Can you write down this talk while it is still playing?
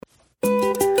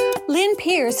Lynn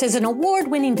Pierce is an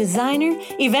award-winning designer,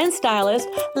 event stylist,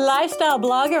 lifestyle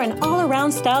blogger, and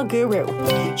all-around style guru.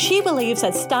 She believes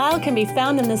that style can be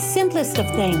found in the simplest of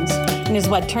things and is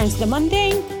what turns the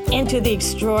mundane into the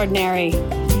extraordinary.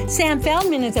 Sam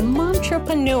Feldman is a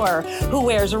momtrepreneur who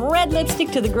wears red lipstick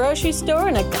to the grocery store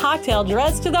and a cocktail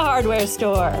dress to the hardware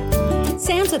store.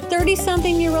 Sam's a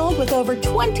 30-something-year-old with over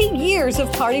 20 years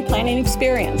of party planning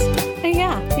experience. And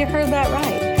yeah, you heard that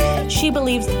right. She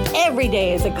believes every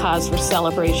day is a cause for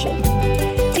celebration.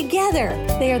 Together,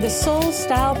 they are the Soul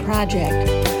Style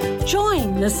Project.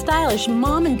 Join the stylish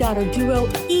mom and daughter duo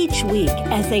each week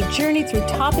as they journey through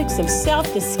topics of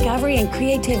self-discovery and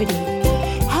creativity,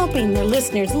 helping their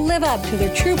listeners live up to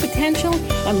their true potential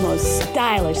and most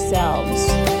stylish selves.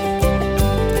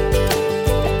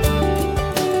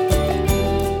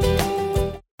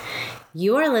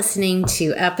 You are listening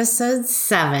to episode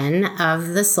 7 of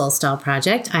the Soul Style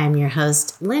Project. I am your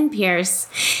host, Lynn Pierce,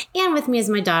 and with me is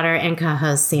my daughter and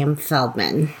co-host, Sam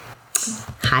Feldman.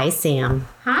 Hi, Sam.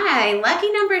 Hi,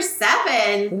 lucky number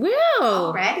 7. Woo!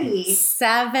 Already.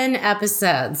 7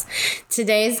 episodes.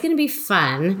 Today's going to be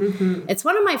fun. Mm-hmm. It's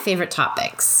one of my favorite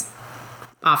topics,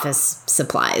 office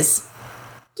supplies.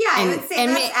 Yeah, I would say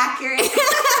that's accurate.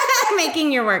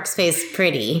 Making your workspace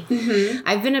pretty. Mm-hmm.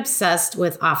 I've been obsessed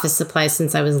with office supplies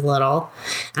since I was little.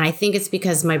 And I think it's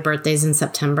because my birthday's in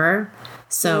September.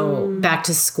 So back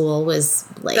to school was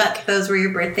like... Those were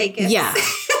your birthday gifts? Yeah.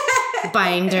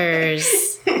 Binders,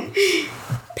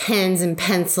 pens and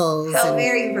pencils. How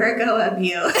very Virgo of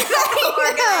you.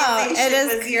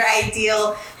 Organization was your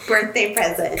ideal birthday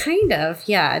present. Kind of.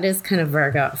 Yeah, it is kind of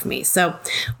Virgo of me. So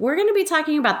we're going to be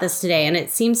talking about this today. And it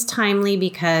seems timely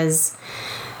because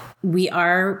we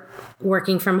are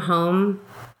working from home,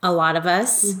 a lot of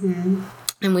us. Mm-hmm.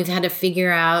 And we've had to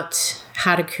figure out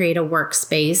how to create a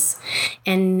workspace.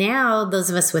 And now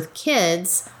those of us with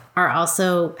kids are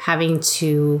also having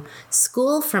to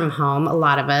school from home, a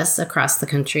lot of us across the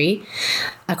country,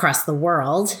 across the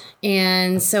world.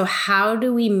 And so how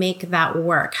do we make that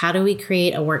work? How do we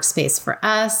create a workspace for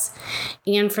us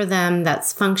and for them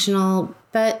that's functional,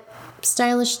 but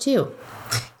stylish too?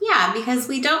 Yeah, because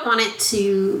we don't want it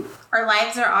to, our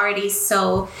lives are already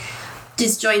so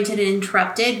disjointed and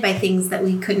interrupted by things that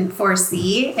we couldn't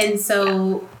foresee. And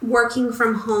so working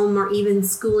from home or even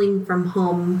schooling from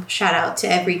home, shout out to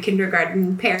every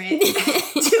kindergarten parent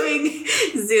doing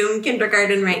Zoom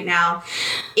kindergarten right now,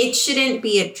 it shouldn't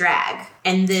be a drag.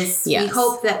 And this, we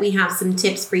hope that we have some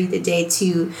tips for you today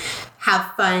to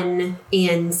have fun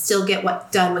and still get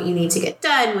done what you need to get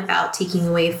done without taking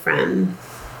away from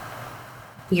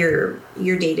your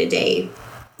day-to-day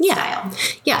style.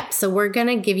 Yeah. So we're going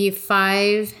to give you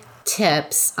 5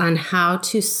 tips on how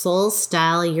to soul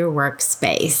style your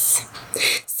workspace.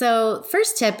 So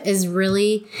first tip is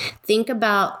really think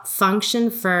about function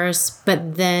first,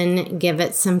 but then give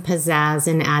it some pizzazz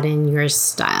and add in your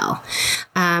style.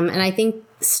 And I think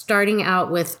starting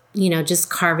out with, just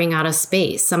carving out a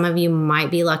space. Some of you might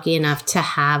be lucky enough to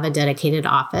have a dedicated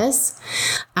office.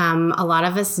 A lot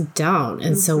of us don't.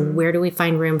 And so where do we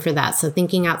find room for that? So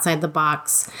thinking outside the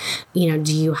box, do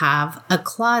you have a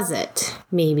closet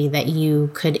maybe that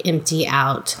you could empty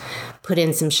out, put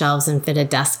in some shelves and fit a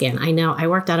desk in? I know I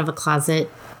worked out of a closet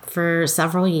for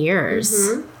several years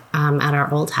at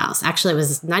our old house. Actually, it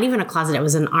was not even a closet. It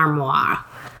was an armoire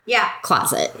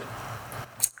closet.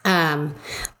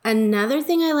 Another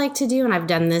thing I like to do, and I've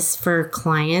done this for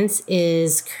clients,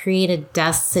 is create a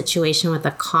desk situation with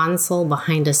a console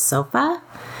behind a sofa.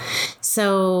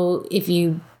 So if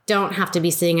you don't have to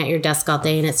be sitting at your desk all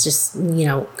day and it's just,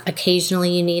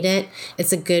 occasionally you need it,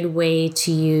 it's a good way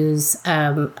to use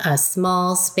a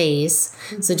small space.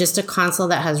 So just a console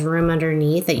that has room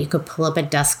underneath that you could pull up a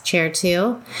desk chair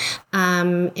to,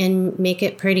 and make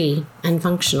it pretty and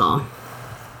functional.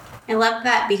 I love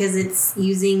that because it's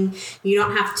you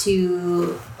don't have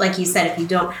to, like you said, if you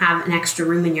don't have an extra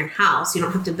room in your house, you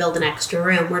don't have to build an extra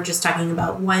room. We're just talking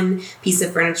about one piece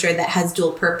of furniture that has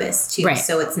dual purpose too. Right.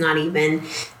 So it's not even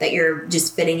that you're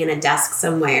just fitting in a desk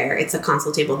somewhere. It's a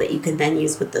console table that you can then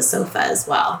use with the sofa as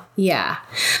well. Yeah.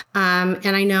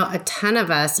 And I know a ton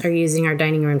of us are using our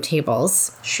dining room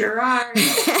tables. Sure are.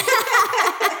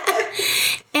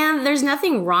 And there's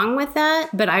nothing wrong with that,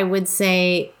 but I would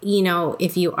say,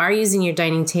 if you are using your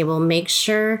dining table, make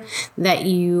sure that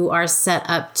you are set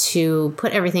up to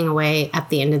put everything away at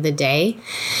the end of the day,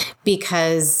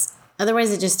 because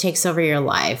otherwise it just takes over your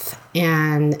life.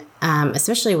 And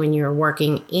especially when you're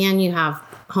working and you have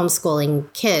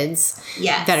homeschooling kids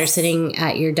that are sitting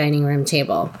at your dining room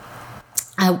table.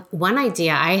 One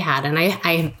idea I had, and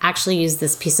I actually used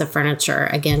this piece of furniture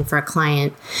again for a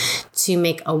client to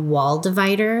make a wall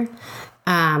divider.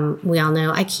 We all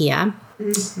know IKEA.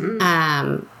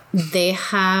 Mm-hmm. They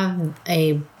have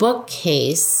a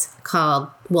bookcase called,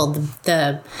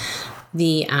 the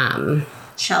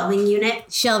shelving unit.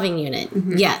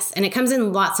 Mm-hmm. Yes. And it comes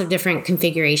in lots of different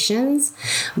configurations,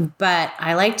 but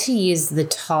I like to use the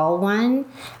tall one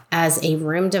as a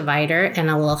room divider, and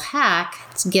a little hack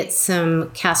to get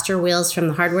some caster wheels from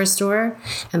the hardware store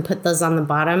and put those on the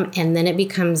bottom. And then it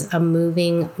becomes a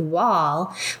moving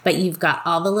wall, but you've got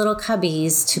all the little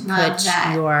cubbies to put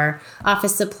your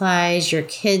office supplies, your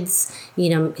kids,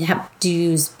 have to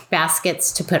use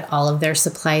baskets to put all of their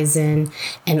supplies in,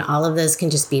 and all of those can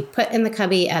just be put in the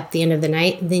cubby at the end of the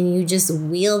night. Then you just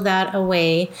wheel that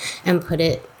away and put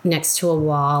it next to a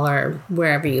wall or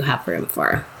wherever you have room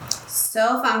for.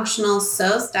 So functional,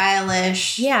 so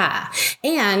stylish. Yeah.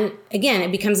 And again,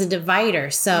 it becomes a divider.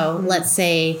 So let's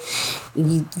say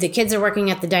the kids are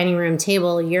working at the dining room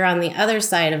table. You're on the other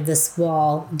side of this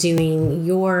wall doing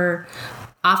your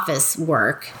office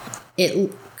work.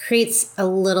 It creates a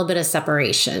little bit of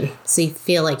separation. So you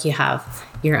feel like you have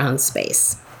your own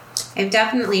space. I've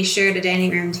definitely shared a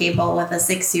dining room table with a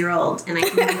 6-year-old, and I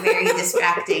can be very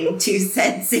distracting to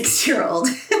said 6-year-old.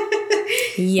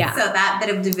 Yeah. So that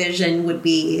bit of division would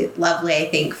be lovely, I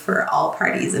think, for all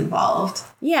parties involved.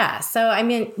 Yeah. So,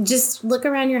 just look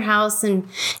around your house and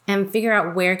figure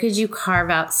out where could you carve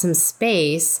out some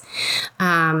space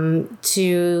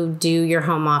to do your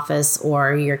home office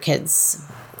or your kids'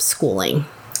 schooling.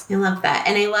 I love that.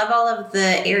 And I love all of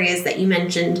the areas that you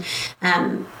mentioned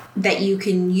that you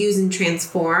can use and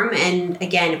transform. And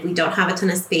again, if we don't have a ton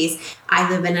of space, I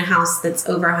live in a house that's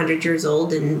over 100 years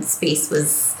old, and space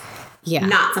was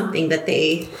not something that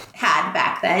they had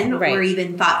back then or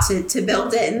even thought to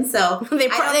build in. So they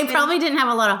probably didn't have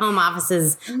a lot of home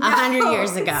offices 100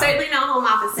 years ago. Certainly no home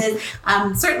offices,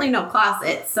 certainly no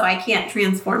closets. So I can't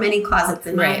transform any closets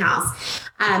in my house.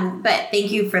 But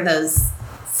thank you for those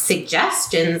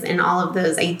suggestions and all of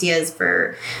those ideas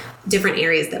for different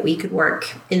areas that we could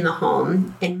work in the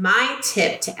home. And my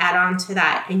tip to add on to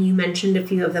that, and you mentioned a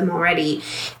few of them already,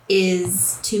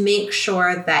 is to make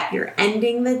sure that you're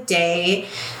ending the day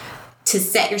to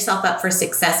set yourself up for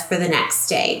success for the next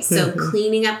day. So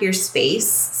cleaning up your space.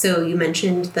 So you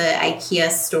mentioned the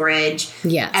IKEA storage.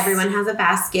 Yes. Everyone has a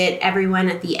basket. Everyone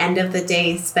at the end of the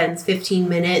day spends 15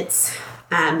 minutes.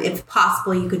 If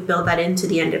possible, you could build that into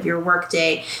the end of your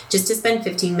workday, just to spend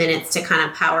 15 minutes to kind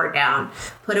of power down,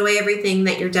 put away everything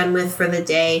that you're done with for the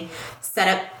day, set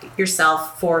up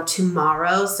yourself for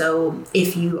tomorrow. So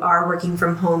if you are working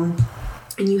from home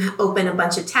and you open a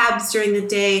bunch of tabs during the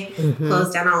day,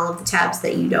 close down all of the tabs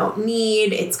that you don't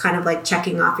need. It's kind of like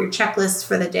checking off your checklist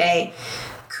for the day.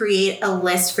 Create a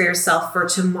list for yourself for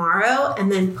tomorrow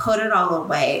and then put it all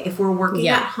away. If we're working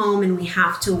at home and we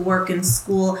have to work in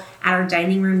school at our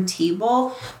dining room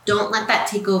table, don't let that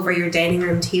take over your dining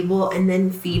room table and then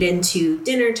feed into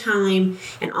dinner time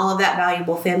and all of that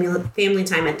valuable family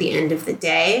time at the end of the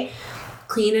day.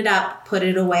 Clean it up, put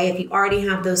it away. If you already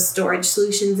have those storage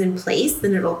solutions in place,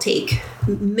 then it'll take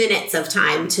minutes of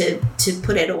time to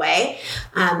put it away.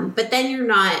 But then you're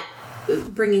not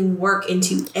bringing work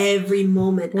into every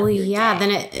moment of your day.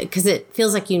 Then because it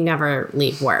feels like you never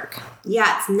leave work.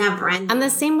 Yeah, it's never ending. And the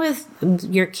same with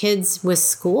your kids with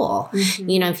school.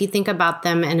 If you think about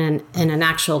them in an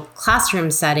actual classroom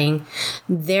setting,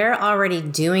 they're already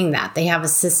doing that. They have a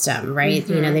system, right?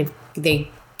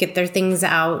 They get their things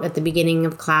out at the beginning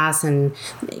of class, and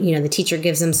the teacher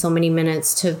gives them so many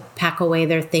minutes to pack away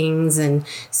their things, and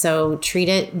so treat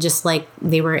it just like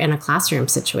they were in a classroom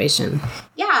situation.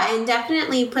 Yeah, and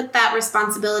definitely put that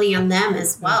responsibility on them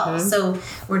as well. So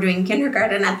we're doing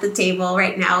kindergarten at the table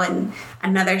right now, and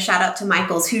another shout out to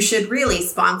Michael's, who should really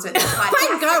sponsor this podcast.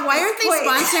 Oh my God, why aren't they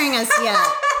sponsoring us yet?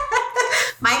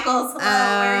 Michael's,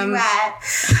 hello, where are you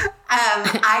at?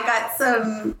 I got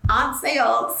some on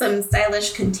sale, some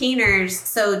stylish containers,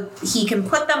 so he can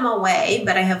put them away,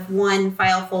 but I have one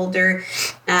file folder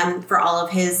for all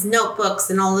of his notebooks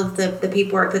and all of the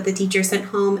paperwork that the teacher sent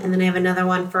home, and then I have another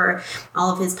one for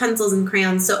all of his pencils and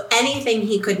crayons, so anything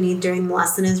he could need during the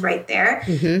lesson is right there.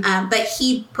 But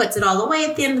he puts it all away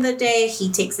at the end of the day. He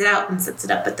takes it out and sets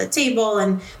it up at the table,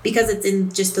 and because it's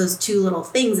in just those two little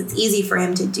things, it's easy for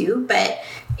him to do, but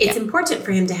it's important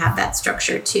for him to have that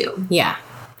structure too. Yeah.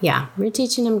 We're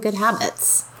teaching him good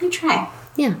habits. I try.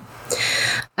 Yeah.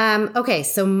 Okay,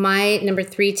 so my number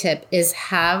 3 tip is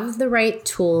have the right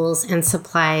tools and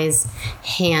supplies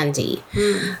handy.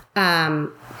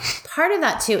 Part of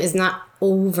that too is not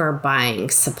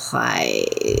overbuying supply.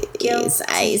 cookies.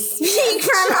 I speak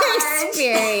from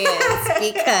experience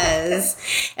because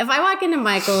if I walk into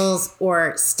Michael's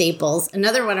or Staples,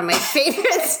 another one of my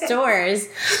favorite stores,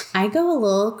 I go a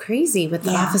little crazy with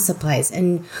the office supplies.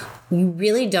 And you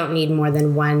really don't need more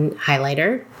than one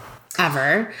highlighter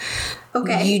ever.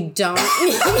 Okay.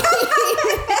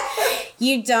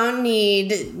 You don't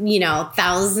need,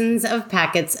 thousands of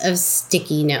packets of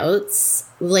sticky notes.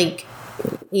 Like,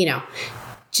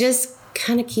 just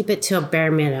kind of keep it to a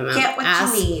bare minimum. Get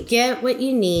what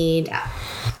you need.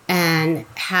 And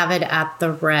have it at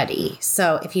the ready.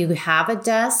 So if you have a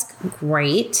desk,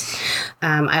 great.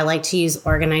 I like to use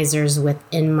organizers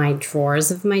within my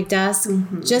drawers of my desk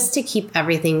just to keep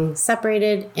everything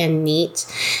separated and neat.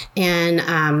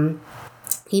 And,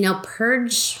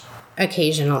 purge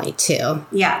occasionally too.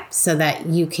 Yeah. So that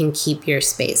you can keep your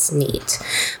space neat.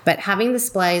 But having the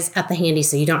supplies at the handy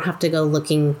so you don't have to go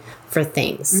looking for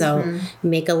things. So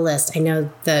make a list. I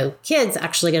know the kids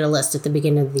actually get a list at the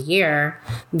beginning of the year.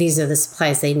 These are the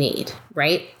supplies they need,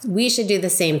 right? We should do the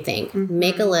same thing.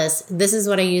 Make a list. This is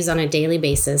what I use on a daily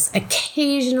basis.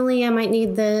 Occasionally I might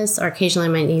need this or occasionally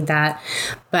I might need that,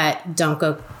 but don't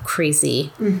go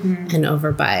crazy and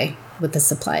overbuy with the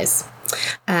supplies.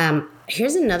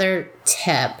 Here's another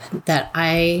tip that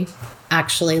I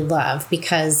actually love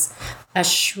because I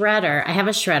have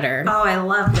a shredder. Oh, I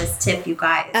love this tip, you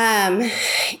guys.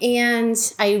 And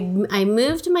I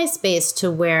moved my space to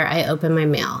where I open my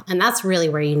mail, and that's really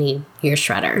where you need your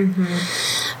shredder.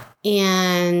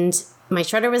 And my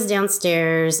shredder was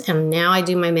downstairs, and now I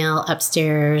do my mail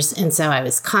upstairs. And so I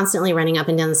was constantly running up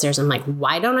and down the stairs. I'm like,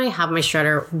 why don't I have my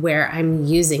shredder where I'm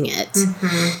using it?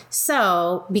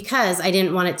 So because I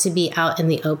didn't want it to be out in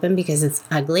the open because it's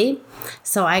ugly.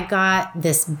 So I got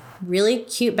this really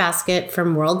cute basket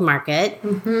from World Market.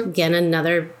 Again,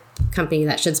 another company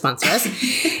that should sponsor us.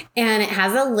 And it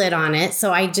has a lid on it.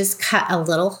 So I just cut a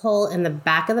little hole in the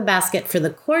back of the basket for the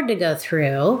cord to go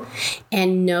through.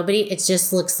 And it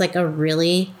just looks like a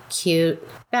really cute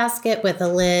basket with a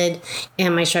lid,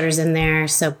 and my shredder's in there.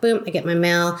 So boom, I get my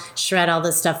mail, shred all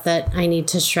the stuff that I need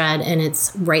to shred, and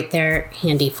it's right there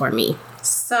handy for me.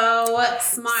 So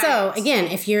smart. So again,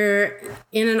 if you're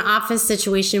in an office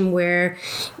situation where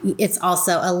it's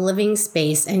also a living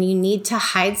space and you need to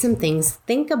hide some things,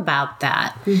 think about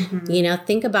that.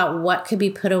 Think about what could be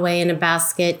put away in a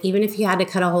basket, even if you had to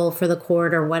cut a hole for the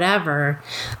cord or whatever.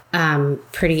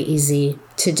 Pretty easy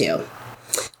to do.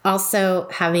 Also,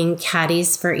 having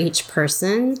caddies for each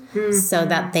person so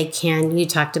that they can, you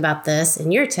talked about this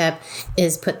in your tip,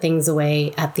 is put things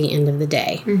away at the end of the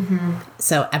day.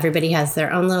 So everybody has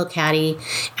their own little caddy,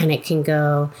 and it can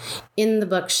go in the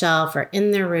bookshelf or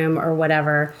in their room or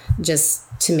whatever, just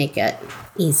to make it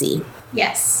easy.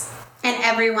 Yes. And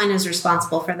everyone is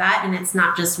responsible for that. And it's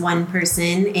not just one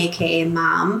person, aka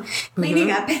mom, cleaning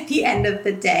up at the end of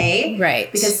the day.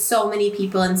 Right. Because so many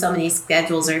people and so many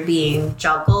schedules are being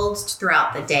juggled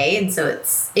throughout the day. And so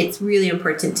it's really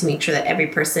important to make sure that every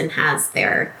person has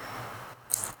their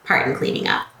part in cleaning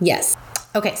up. Yes.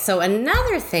 Okay, so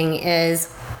another thing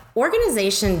is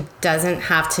organization doesn't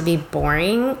have to be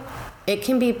boring. It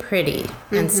can be pretty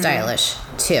and stylish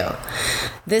too.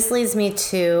 This leads me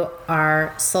to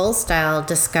our Soul Style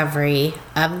discovery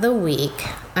of the week.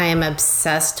 I am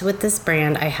obsessed with this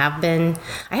brand. I had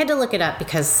to look it up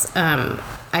because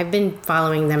I've been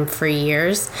following them for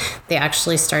years. They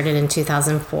actually started in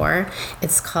 2004.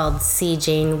 It's called C.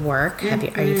 Jane Work.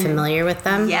 Are you familiar with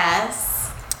them? Yes.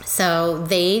 So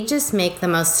they just make the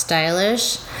most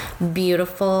stylish,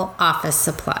 beautiful office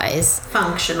supplies.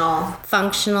 Functional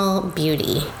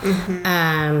beauty.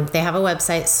 They have a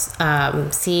website,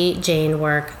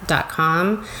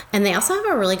 cjanework.com. And they also have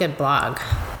a really good blog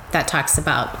that talks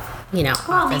about,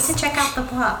 I'll need to check out the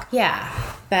blog. Yeah.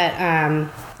 But,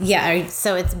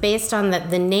 so it's based on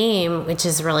the name, which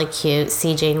is really cute.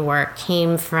 C. Jane Work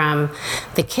came from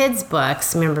the kids'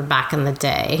 books. Remember back in the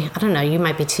day? I don't know. You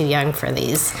might be too young for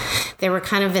these. They were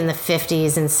kind of in the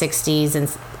 50s and 60s and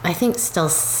I think still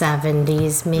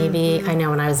 70s maybe. I know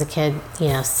when I was a kid,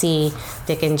 C.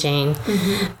 Dick and Jane.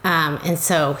 And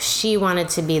so she wanted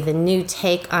to be the new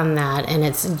take on that.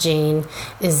 And Jane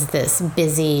is this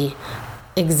busy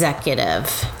executive.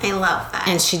 I love that.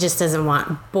 And she just doesn't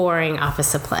want boring office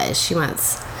supplies. She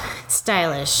wants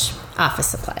stylish office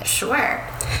supplies. Sure.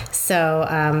 So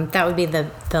that would be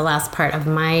the last part of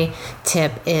my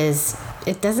tip is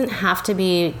it doesn't have to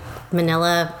be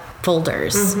manila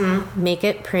folders. Make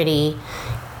it pretty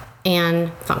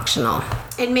and functional.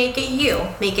 And make it you.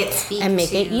 Make it speak and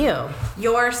make to it you.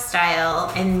 Your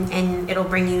style, and it'll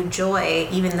bring you joy.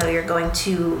 Even though you're going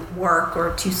to work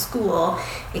or to school,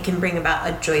 it can bring about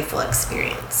a joyful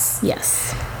experience.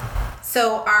 Yes.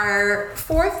 So our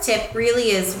fourth tip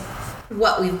really is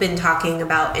what we've been talking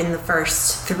about in the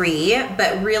first three,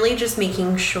 but really just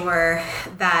making sure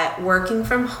that working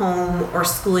from home or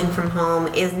schooling from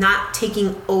home is not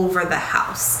taking over the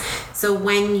house. So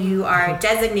when you are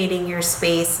designating your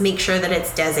space, make sure that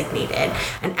it's designated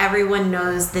and everyone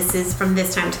knows this is from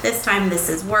this time to this time, this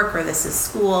is work or this is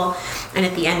school. And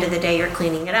at the end of the day, you're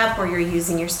cleaning it up or you're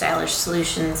using your stylish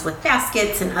solutions with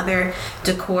baskets and other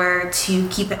decor to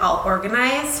keep it all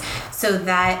organized so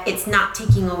that it's not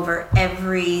taking over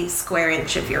every square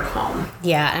inch of your home.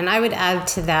 Yeah, and I would add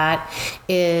to that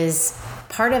is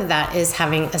part of that is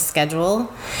having a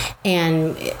schedule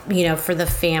and, for the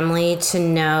family to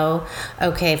know,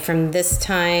 okay, from this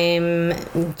time,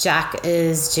 Jack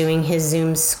is doing his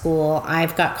Zoom school.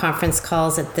 I've got conference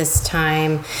calls at this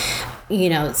time.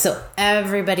 So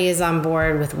everybody is on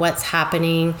board with what's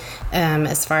happening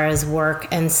as far as work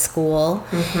and school,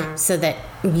 so that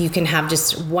you can have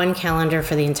just one calendar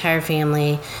for the entire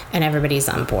family and everybody's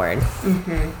on board.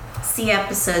 See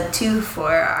episode 2 for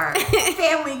our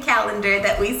family calendar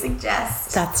that we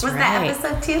suggest. That's was right. Was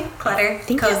that episode 2? Clutter, I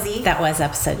think cozy. that was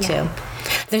episode 2.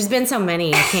 There's been so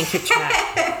many, I can't keep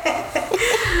track.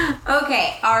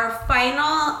 Okay, our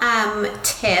final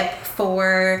tip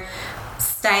for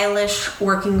stylish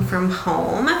working from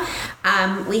home,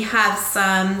 we have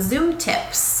some Zoom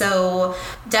tips. So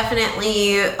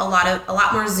definitely a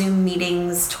lot more Zoom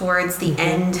meetings towards the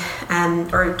end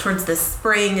or towards the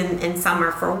spring and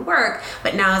summer for work.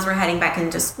 But now as we're heading back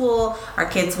into school,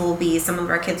 some of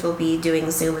our kids will be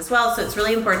doing Zoom as well. So it's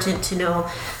really important to know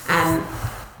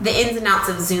the ins and outs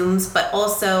of Zooms, but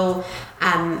also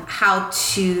how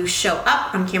to show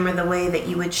up on camera the way that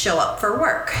you would show up for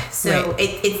work. So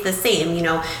it's the same,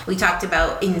 we talked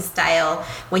about in style,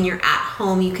 when you're at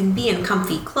home, you can be in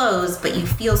comfy clothes, but you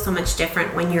feel so much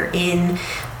different when you're in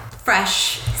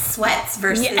fresh sweats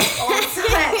versus old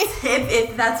sweats,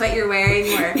 if that's what you're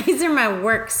wearing. Or these are my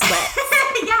work sweats.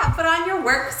 Yeah, put on your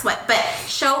work sweat, but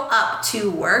show up to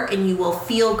work and you will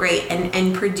feel great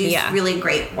and produce really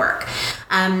great work.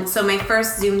 So my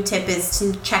first Zoom tip is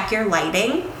to check your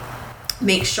lighting.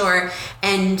 Make sure,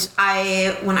 and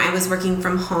when I was working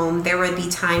from home, there would be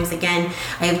times, again,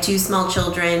 I have 2 small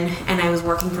children and I was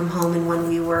working from home, and when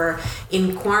we were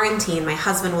in quarantine, my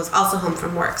husband was also home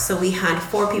from work. So we had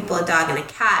 4 people, a dog and a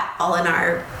cat, all in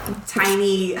our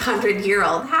tiny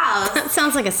 100-year-old house. That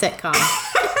sounds like a sitcom.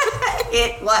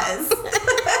 It was.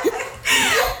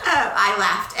 I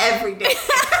laughed every day.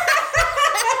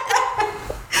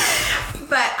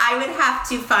 But I would have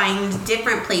to find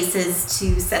different places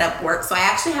to set up work. So I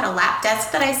actually had a lap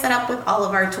desk that I set up with all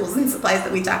of our tools and supplies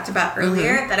that we talked about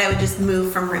earlier, that I would just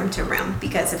move from room to room,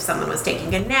 because if someone was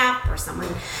taking a nap or someone,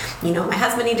 my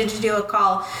husband needed to do a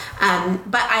call.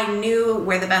 But I knew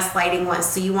where the best lighting was.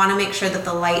 So you want to make sure that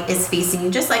the light is facing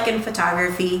you, just like in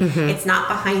photography. It's not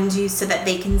behind you, so that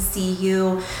they can see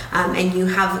you, and you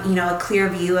have, a clear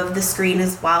view of the screen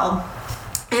as well.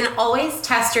 And always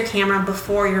test your camera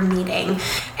before your meeting.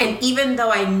 And even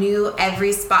though I knew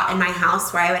every spot in my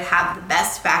house where I would have the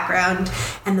best background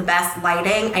and the best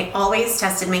lighting, I always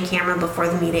tested my camera before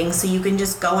the meeting. So you can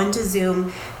just go into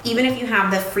Zoom, even if you have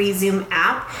the free Zoom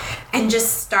app, and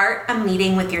just start a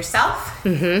meeting with yourself.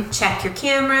 Check your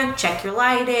camera, check your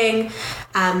lighting.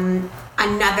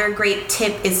 Another great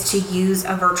tip is to use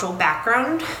a virtual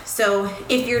background. So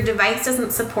if your device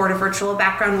doesn't support a virtual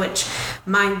background, which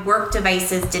my work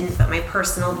devices didn't, but my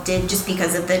personal did, just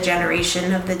because of the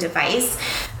generation of the device,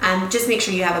 just make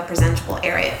sure you have a presentable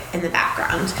area in the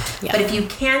background. But if you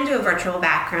can do a virtual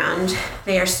background,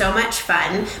 they are so much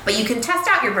fun. But you can test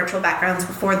out your virtual backgrounds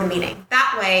before the meeting.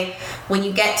 That way, when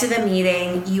you get to the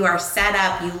meeting, you are set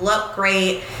up, you look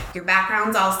great, your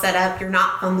background's all set up, you're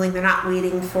not fumbling, they're not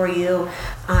waiting for you,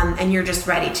 and you're just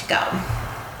ready to go.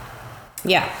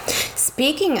 Yeah.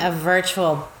 Speaking of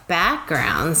virtual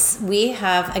backgrounds, we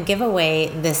have a giveaway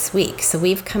this week. So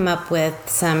we've come up with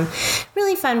some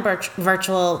really fun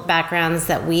virtual backgrounds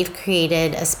that we've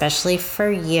created especially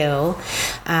for you.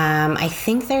 I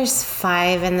think there's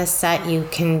 5 in the set. You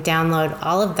can download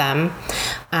all of them,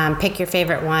 pick your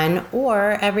favorite one,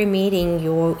 or every meeting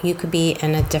you could be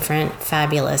in a different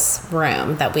fabulous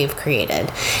room that we've created.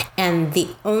 And the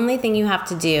only thing you have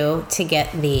to do to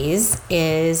get these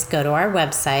is go to our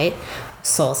website,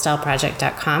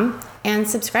 soulstyleproject.com, and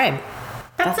subscribe.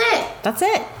 That's it. That's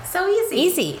it. So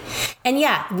easy. And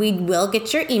yeah, we will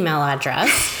get your email address.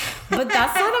 But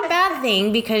that's not a bad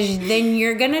thing, because then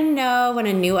you're going to know when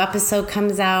a new episode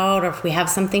comes out, or if we have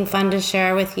something fun to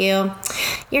share with you,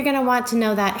 you're going to want to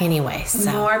know that anyway. So.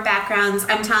 More backgrounds.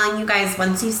 I'm telling you guys,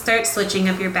 once you start switching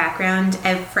up your background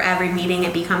for every meeting,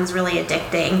 it becomes really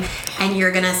addicting, and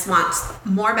you're going to want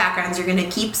more backgrounds. You're going to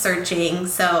keep searching.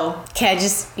 So, okay,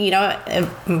 it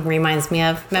reminds me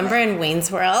of, remember in Wayne's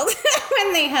World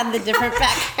when they had the different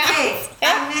backgrounds? Hey,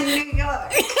 I'm in New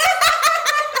York.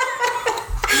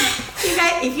 You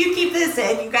guys, if you keep this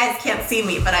in, you guys can't see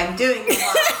me, but I'm doing a lot.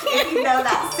 If you know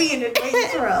that scene in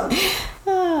Wayne's World.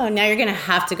 Oh, now you're going to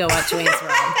have to go watch Wayne's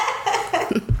World.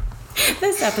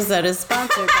 This episode is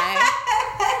sponsored by...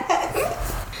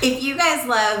 If you guys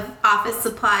love office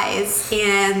supplies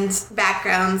and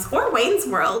backgrounds or Wayne's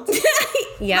World,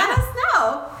 yeah. let us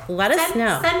know. Let us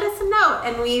know. Send us a note,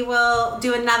 and we will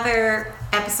do another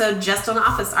episode just on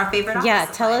office, our favorite office. Yeah,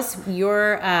 supplies. tell us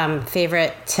your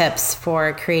favorite tips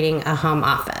for creating a home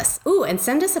office. Ooh, and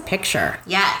send us a picture.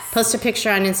 Yes. Post a picture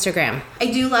on Instagram.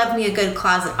 I do love me a good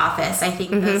closet office. I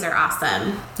think those are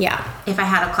awesome. Yeah. If I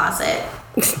had a closet,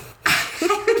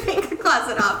 I would make a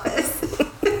closet office.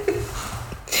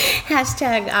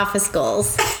 Hashtag office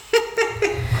goals.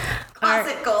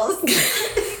 Closet goals.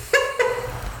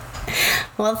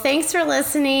 Well, thanks for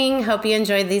listening. Hope you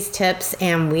enjoyed these tips,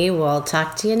 and we will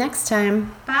talk to you next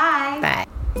time. Bye. Bye.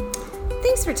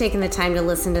 Thanks for taking the time to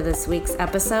listen to this week's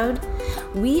episode.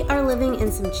 We are living in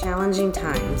some challenging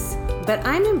times, but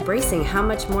I'm embracing how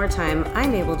much more time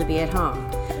I'm able to be at home.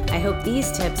 I hope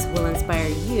these tips will inspire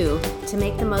you to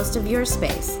make the most of your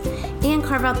space and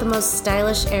carve out the most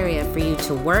stylish area for you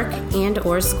to work and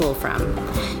or school from.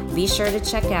 Be sure to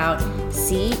check out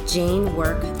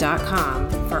cjanework.com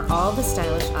for all the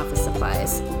stylish office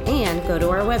supplies, and go to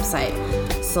our website,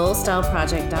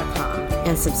 soulstyleproject.com,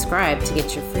 and subscribe to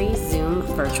get your free Zoom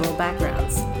virtual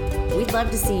backgrounds. We'd love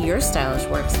to see your stylish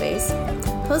workspace.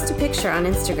 Post a picture on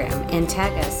Instagram and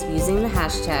tag us using the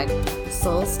hashtag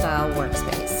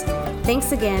SoulStyleWorkspace.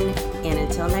 Thanks again, and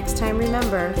until next time,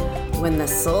 remember, when the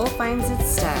soul finds its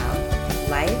style,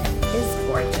 life is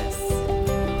gorgeous.